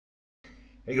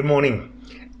Hey, good morning.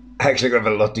 I actually got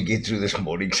a lot to get through this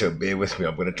morning, so bear with me.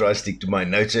 I'm going to try to stick to my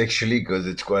notes actually, because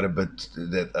it's quite a bit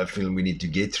that I feel we need to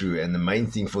get through. And the main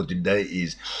thing for today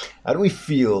is, how do we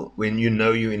feel when you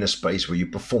know you're in a space where you're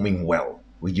performing well,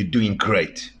 where you're doing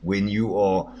great, when you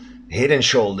are head and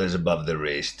shoulders above the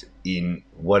rest in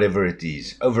whatever it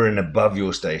is, over and above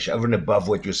your station, over and above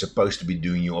what you're supposed to be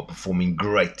doing, you are performing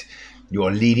great. You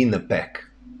are leading the pack.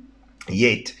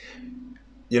 Yet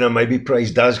maybe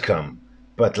praise does come,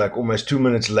 but like almost 2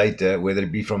 minutes later, whether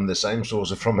it be from the same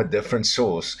source or from a different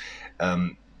source,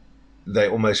 um, they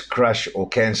almost crush or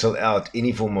cancel out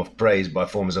any form of praise by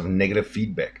forms of negative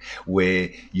feedback, where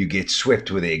you get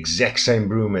swept with the exact same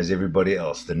broom as everybody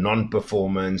else, the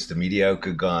non-performance, the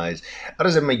mediocre guys. How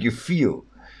does that make you feel?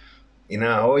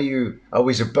 Are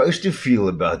we supposed to feel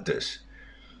about this?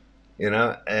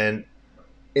 And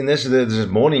in this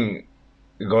morning,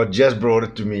 God just brought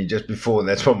it to me just before.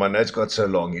 That's why my notes got so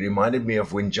long. It reminded me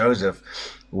of when Joseph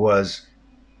was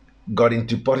got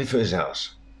into Potiphar's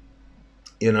house,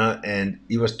 and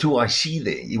he was 2IC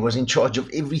there. He was in charge of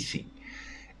everything.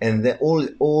 And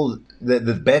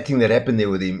the bad thing that happened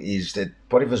there with him is that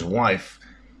Potiphar's wife,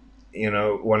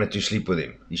 wanted to sleep with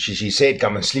him. She said,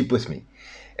 "Come and sleep with me,"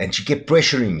 and she kept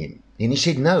pressuring him. And he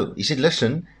said, "No." He said,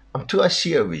 "Listen, I'm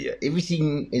 2IC over here.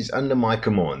 Everything is under my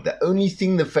command. The only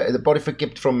thing the Potiphar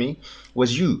kept from me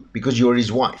was you, because you're his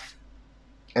wife,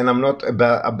 and I'm not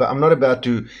about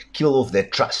to kill off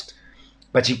that trust."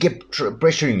 But she kept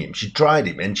pressuring him. She tried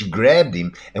him, and she grabbed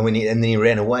him, and then he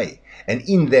ran away. And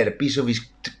in that, a piece of his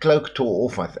cloak tore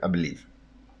off, I believe.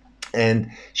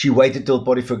 And she waited till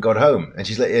Potiphar got home, and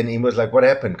and he was like, "What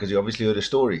happened?" Because he obviously heard a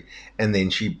story. And then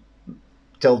she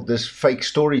told this fake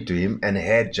story to him and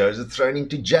had Joseph thrown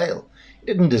into jail. He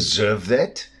didn't deserve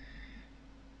that.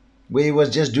 Where he was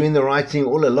just doing the right thing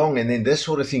all along, and then this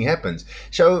sort of thing happens.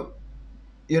 So,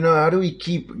 how do we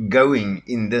keep going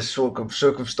in this sort of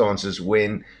circumstances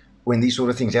when these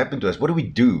sort of things happen to us? What do we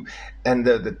do? And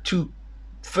the two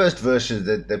first verses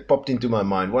that popped into my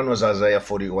mind, one was Isaiah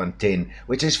 41:10,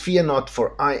 which says, "Fear not,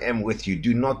 for I am with you.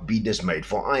 Do not be dismayed,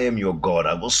 for I am your God.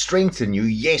 I will strengthen you.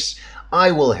 Yes,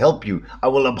 I will help you. I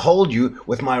will uphold you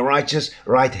with my righteous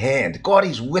right hand." God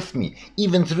is with me.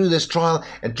 Even through this trial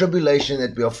and tribulation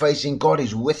that we are facing, God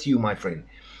is with you, my friend.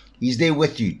 He's there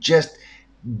with you. Just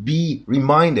be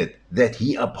reminded that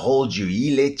he upholds you.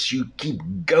 He lets you keep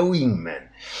going, man.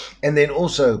 And then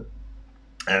also,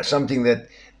 something that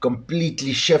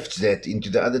completely shifts that into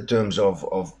the other terms of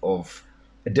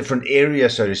a different area,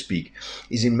 so to speak,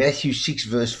 is in Matthew 6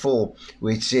 verse 4,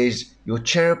 where it says,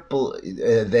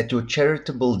 that your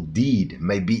charitable deed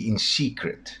may be in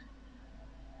secret,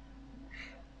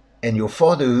 and your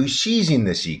Father who sees in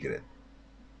the secret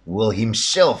will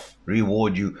himself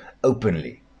reward you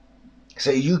openly. So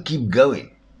you keep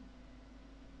going.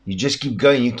 You just keep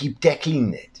going. You keep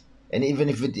tackling that. And even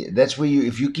if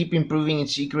you keep improving in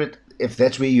secret, if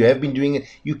that's where you have been doing it,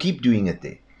 you keep doing it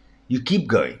there. You keep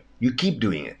going. You keep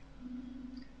doing it.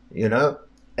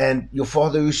 And your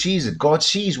Father who sees it, God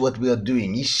sees what we are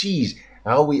doing. He sees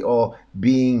how we are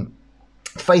being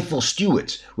faithful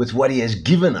stewards with what he has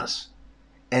given us.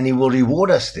 And he will reward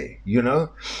us there.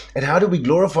 And how do we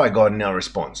glorify God in our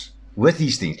response with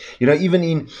these things?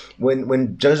 Even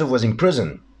when Joseph was in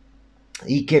prison,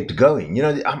 he kept going.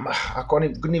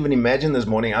 Couldn't even imagine this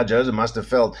morning how Joseph must have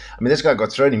felt. I mean, this guy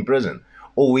got thrown in prison.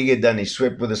 All we get done is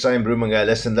swept with the same broom and go,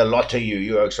 "Listen, the lot of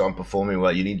you oaks aren't performing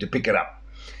well. You need to pick it up."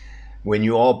 When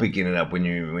you are picking it up, when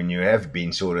you have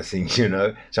been, sort of thing.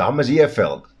 So how must he have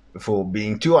felt for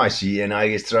being 2IC and now he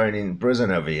gets thrown in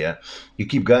prison over here? You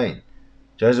keep going.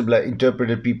 Joseph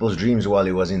interpreted people's dreams while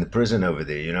he was in the prison over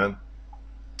there.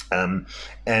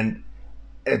 And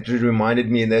it reminded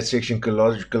me in that section,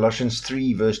 Colossians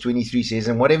 3 verse 23 says,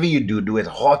 "And whatever you do, do it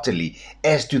heartily,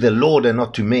 as to the Lord and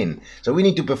not to men." So we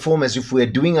need to perform as if we're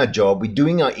doing our job, we're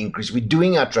doing our increase, we're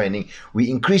doing our training, we're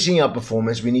increasing our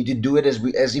performance. We need to do it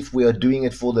as if we are doing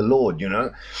it for the Lord.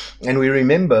 And we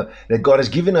remember that God has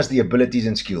given us the abilities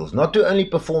and skills, not to only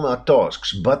perform our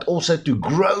tasks, but also to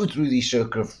grow through these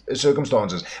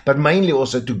circumstances, but mainly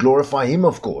also to glorify him,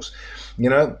 of course.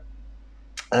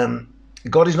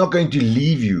 God is not going to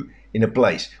leave you in a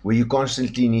place where you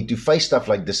constantly need to face stuff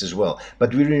like this as well.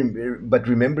 But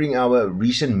remembering our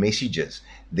recent messages,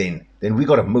 then we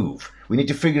got to move. We need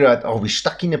to figure out: are we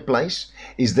stuck in a place?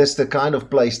 Is this the kind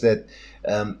of place that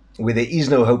where there is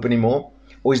no hope anymore,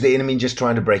 or is the enemy just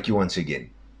trying to break you once again?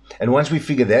 And once we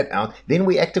figure that out, then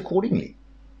we act accordingly.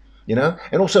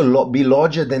 And also be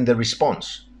larger than the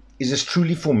response. Is this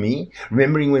truly for me?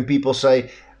 Remembering when people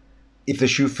say, If the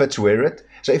shoe fits, wear it.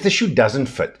 So if the shoe doesn't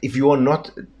fit, if you are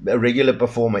not a regular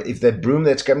performer, if that broom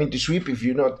that's coming to sweep, if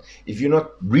you're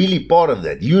not really part of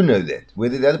that, you know that.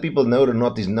 Whether the other people know it or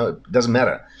not is no doesn't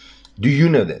matter. Do you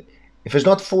know that? If it's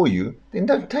not for you, then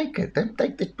don't take it. Don't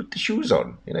take it. Put the shoes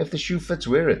on. If the shoe fits,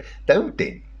 wear it. Don't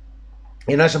then.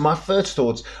 So my first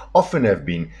thoughts often have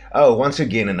been, oh, once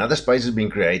again, another space has been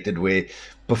created where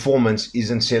performance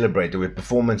isn't celebrated, where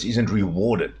performance isn't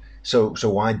rewarded. So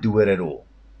why do it at all?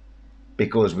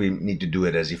 Because we need to do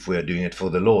it as if we're doing it for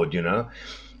the Lord.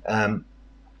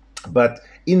 But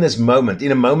in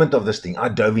a moment of this thing, I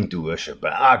dove into worship.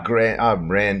 I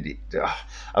ran it.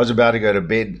 I was about to go to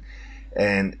bed,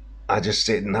 and I just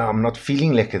said, no, I'm not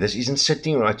feeling lekker. This isn't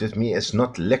sitting right with me. It's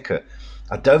not lekker.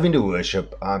 I dove into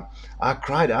worship. I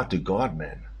cried out to God,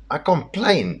 man. I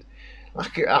complained.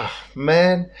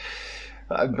 Man,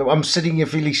 I'm sitting here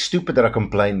feeling stupid that I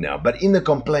complained now. But in the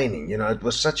complaining, it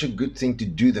was such a good thing to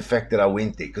do, the fact that I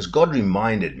went there. Because God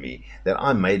reminded me that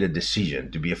I made a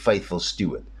decision to be a faithful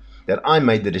steward. That I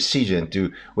made the decision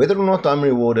to, whether or not I'm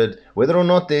rewarded, whether or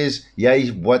not there's, yay,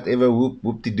 whatever,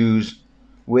 whoop-de-doos,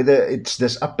 whether it's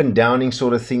this up and downing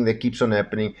sort of thing that keeps on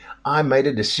happening, I made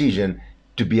a decision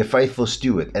to be a faithful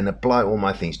steward and apply all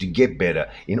my things, to get better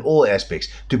in all aspects,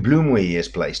 to bloom where He has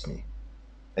placed me,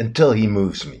 until He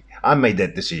moves me. I made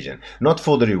that decision, not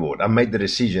for the reward. I made the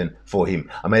decision for Him.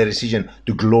 I made a decision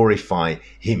to glorify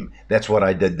Him. That's what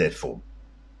I did that for.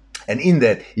 And in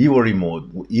that, He will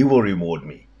reward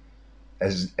me.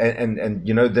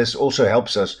 This also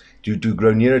helps us to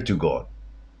grow nearer to God.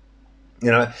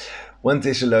 1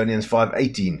 Thessalonians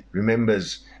 5:18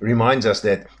 reminds us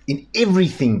that in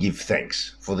everything give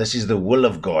thanks, for this is the will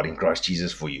of God in Christ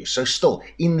Jesus for you. So still,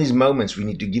 in these moments, we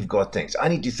need to give God thanks. I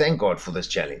need to thank God for this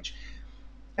challenge.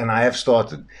 And I have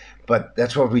started. But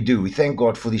that's what we do. We thank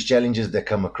God for these challenges that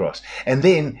come across. And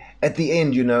then at the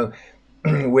end,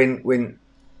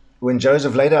 when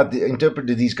Joseph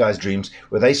interpreted these guys' dreams,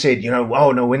 where they said,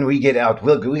 oh no, when we get out,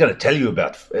 we're going to tell you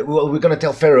we're going to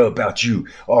tell Pharaoh about you.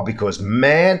 Oh, because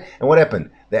man, and what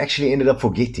happened? They actually ended up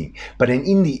forgetting. But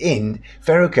in the end,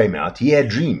 Pharaoh came out. He had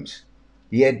dreams.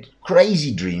 He had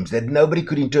crazy dreams that nobody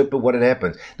could interpret what had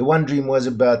happened. The one dream was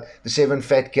about the 7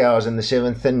 fat cows and the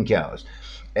 7 thin cows.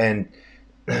 And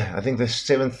I think the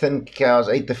 7 thin cows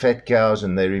ate the fat cows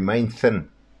and they remained thin.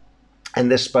 And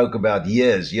this spoke about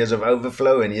years of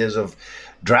overflow and years of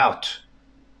drought.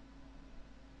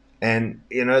 And,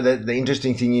 the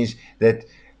interesting thing is that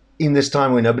in this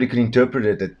time when nobody could interpret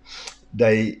it,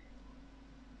 that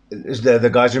the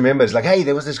guys remember, it's like, hey,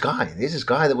 there's this guy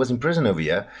that was in prison over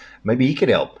here. Maybe he could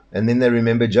help. And then they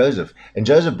remember Joseph. And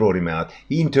Joseph brought him out.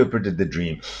 He interpreted the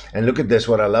dream. And look at this,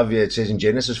 what I love here. It says in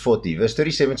Genesis 40, verse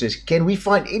 37 says, can we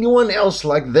find anyone else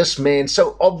like this man,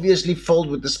 so obviously filled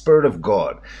with the Spirit of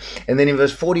God? And then in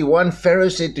verse 41, Pharaoh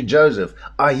said to Joseph,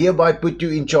 I hereby put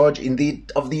you in charge of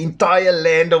the entire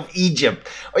land of Egypt.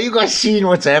 Are you guys seeing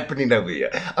what's happening over here?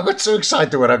 I got so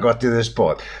excited when I got to this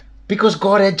part. Because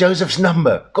God had Joseph's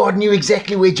number. God knew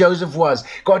exactly where Joseph was.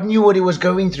 God knew what he was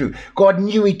going through. God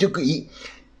knew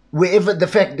wherever the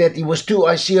fact that he was too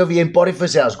icy over in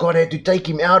Potiphar's house, God had to take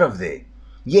him out of there.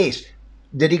 Yes.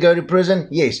 Did he go to prison?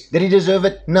 Yes. Did he deserve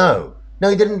it? No. No,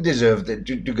 he didn't deserve to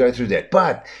go through that.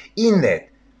 But in that,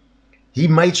 he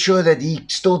made sure that he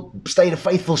still stayed a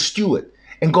faithful steward.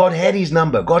 And God had his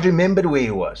number. God remembered where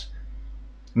he was.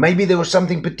 Maybe there was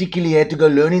something particular he had to go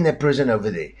learn in that prison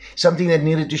over there. Something that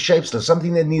needed to shape still.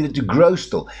 Something that needed to grow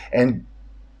still. And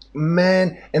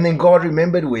then God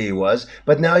remembered where he was.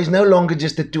 But now he's no longer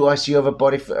just the 2IC over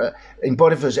in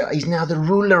Potiphar's. He's now the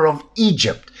ruler of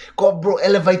Egypt. God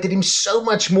elevated him so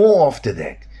much more after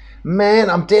that. Man,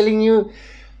 I'm telling you,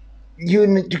 you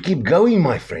need to keep going,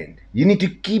 my friend. You need to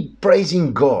keep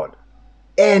praising God.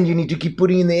 And you need to keep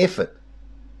putting in the effort.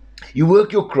 You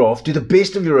work your craft to the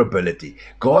best of your ability.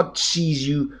 God sees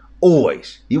you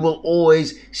always. He will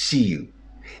always see you.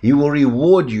 He will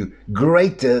reward you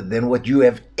greater than what you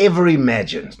have ever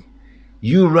imagined.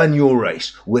 You run your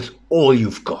race with all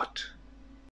you've got.